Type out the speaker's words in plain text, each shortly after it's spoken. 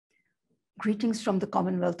greetings from the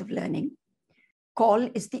Commonwealth of Learning. CALL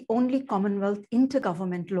is the only Commonwealth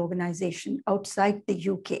intergovernmental organization outside the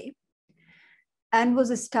UK and was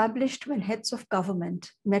established when heads of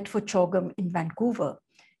government met for CHOGM in Vancouver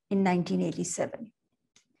in 1987.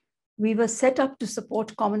 We were set up to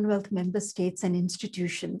support Commonwealth member states and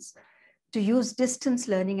institutions to use distance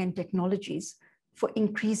learning and technologies for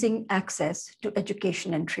increasing access to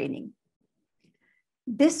education and training.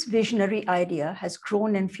 This visionary idea has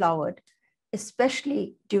grown and flowered,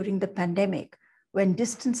 especially during the pandemic, when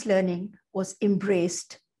distance learning was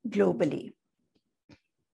embraced globally.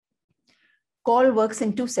 CALL works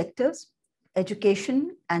in two sectors,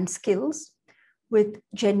 education and skills, with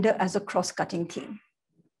gender as a cross-cutting theme.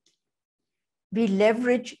 We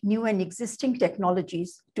leverage new and existing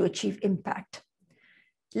technologies to achieve impact.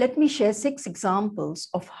 Let me share 6 examples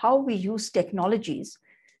of how we use technologies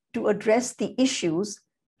to address the issues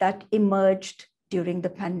that emerged during the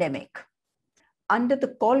pandemic. Under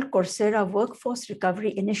the CALL Coursera Workforce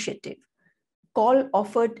Recovery Initiative, CALL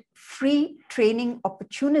offered free training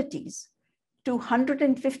opportunities to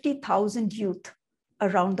 150,000 youth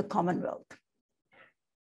around the Commonwealth.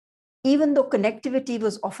 Even though connectivity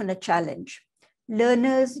was often a challenge,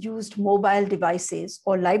 learners used mobile devices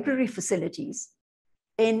or library facilities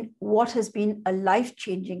in what has been a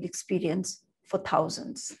life-changing experience for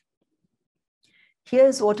thousands.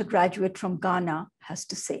 Here's what a graduate from Ghana has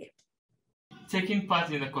to say. Taking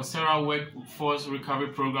part in the Coursera Workforce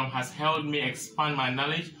Recovery Program has helped me expand my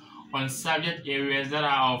knowledge on subject areas that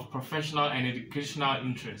are of professional and educational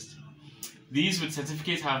interest. These with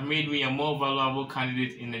certificates have made me a more valuable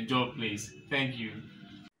candidate in the job place. Thank you.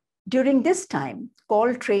 During this time,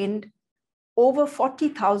 CALL trained over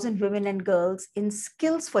 40,000 women and girls in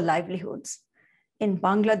skills for livelihoods in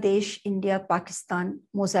Bangladesh, India, Pakistan,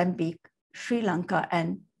 Mozambique, Sri Lanka,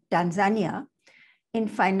 and Tanzania in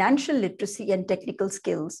financial literacy and technical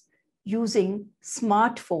skills using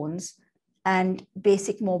smartphones and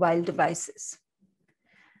basic mobile devices.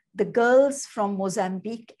 The girls from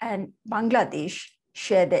Mozambique and Bangladesh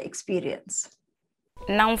share their experience.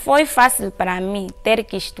 Não foi fácil para mim ter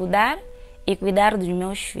que estudar e cuidar dos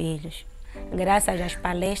meus filhos. Graças às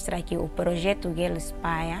palestras que o projeto Girls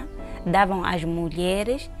Paia davam às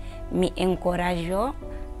mulheres, me encorajou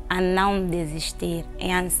a não desistir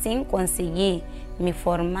e assim consegui me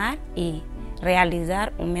formar e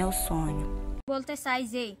realizar o meu sonho. বলতে চাই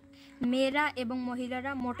যে মেয়েরা এবং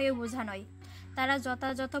মহিলারা মোটেও বোঝা নয়। তারা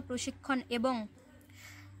যথাযথ প্রশিক্ষণ এবং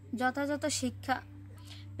যথাযথ শিক্ষা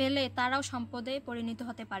পেলে তারাও সম্পদে পরিণত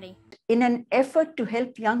হতে পারে। In an effort to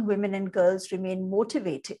help young women and girls remain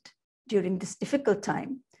motivated during this difficult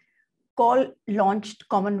time, CALL launched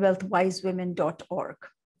CommonwealthWiseWomen.org.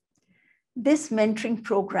 This mentoring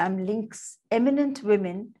program links eminent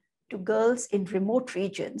women to girls in remote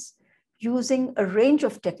regions using a range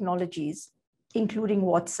of technologies, including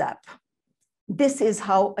WhatsApp. This is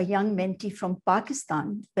how a young mentee from Pakistan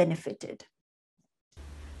benefited.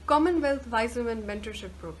 Commonwealth Wise Women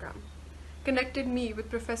Mentorship Program connected me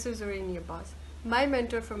with Professor Zoraini Abbas, my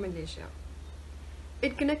mentor from Malaysia.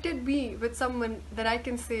 It connected me with someone that I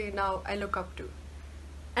can say now I look up to,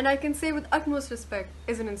 and I can say with utmost respect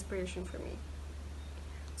is an inspiration for me.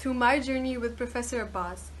 Through my journey with Professor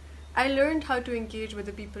Abbas, I learned how to engage with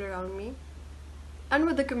the people around me and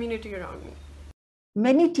with the community around me.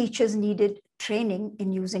 Many teachers needed training in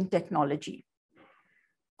using technology.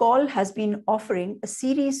 CALL has been offering a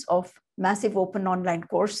series of massive open online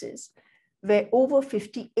courses where over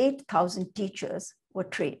 58,000 teachers were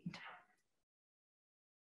trained.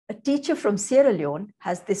 A teacher from Sierra Leone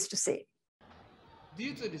has this to say.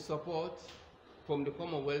 Due to the support from the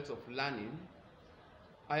Commonwealth of Learning,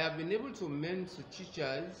 I have been able to mentor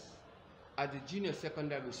teachers at the junior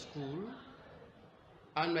secondary school,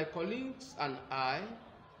 and my colleagues and I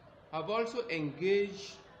have also engaged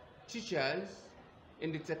teachers in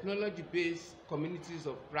the technology-based communities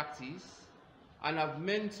of practice and have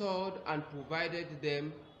mentored and provided them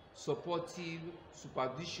supportive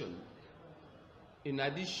supervision. In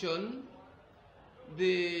addition,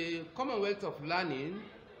 the Commonwealth of Learning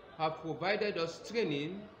have provided us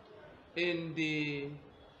training in the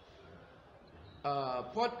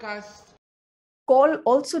podcast. CALL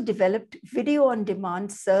also developed video-on-demand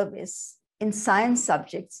service in science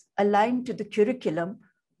subjects aligned to the curriculum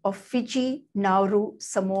of Fiji, Nauru,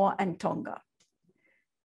 Samoa, and Tonga.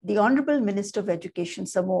 The Honorable Minister of Education,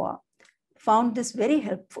 Samoa, found this very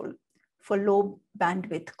helpful for low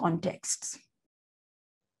bandwidth contexts.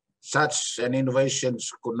 Such an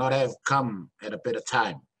innovations could not have come at a better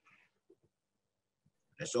time,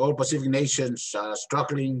 as all Pacific nations are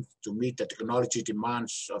struggling to meet the technology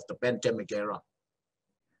demands of the pandemic era.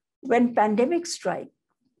 When pandemics strike,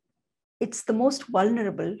 it's the most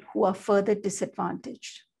vulnerable who are further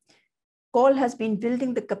disadvantaged. CALL has been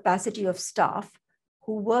building the capacity of staff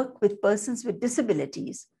who work with persons with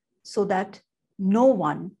disabilities so that no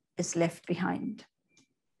one is left behind.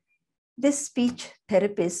 This speech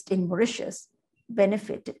therapist in Mauritius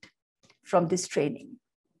benefited from this training.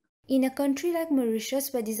 In a country like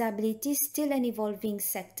Mauritius, where disability is still an evolving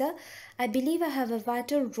sector, I believe I have a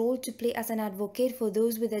vital role to play as an advocate for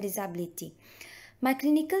those with a disability. My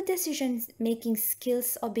clinical decision-making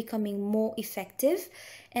skills are becoming more effective,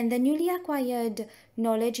 and the newly acquired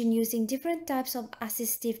knowledge in using different types of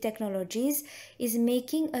assistive technologies is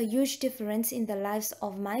making a huge difference in the lives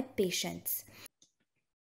of my patients.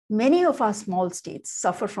 Many of our small states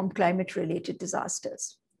suffer from climate-related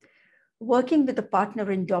disasters. Working with a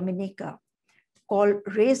partner in Dominica, CALL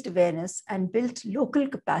raised awareness and built local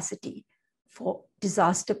capacity for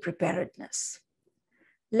disaster preparedness.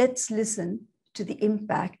 Let's listen to the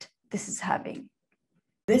impact this is having.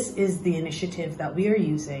 This is the initiative that we are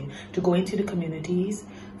using to go into the communities,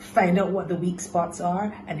 find out what the weak spots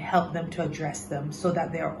are, and help them to address them so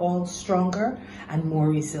that they're all stronger and more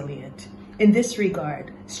resilient. In this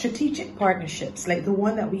regard, strategic partnerships like the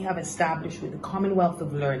one that we have established with the Commonwealth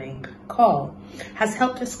of Learning, CALL, has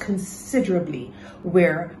helped us considerably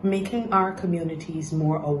where making our communities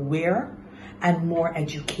more aware and more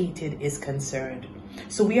educated is concerned.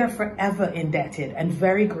 So we are forever indebted and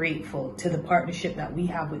very grateful to the partnership that we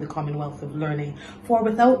have with the Commonwealth of Learning, for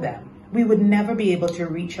without them, we would never be able to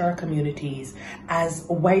reach our communities as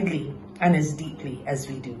widely and as deeply as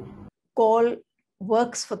we do. CALL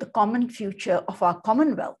works for the common future of our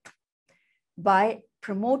Commonwealth by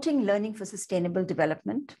promoting learning for sustainable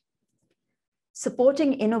development,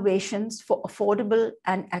 supporting innovations for affordable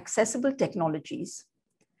and accessible technologies,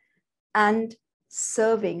 and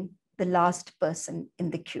serving the last person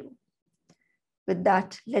in the queue. With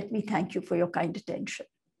that, let me thank you for your kind attention.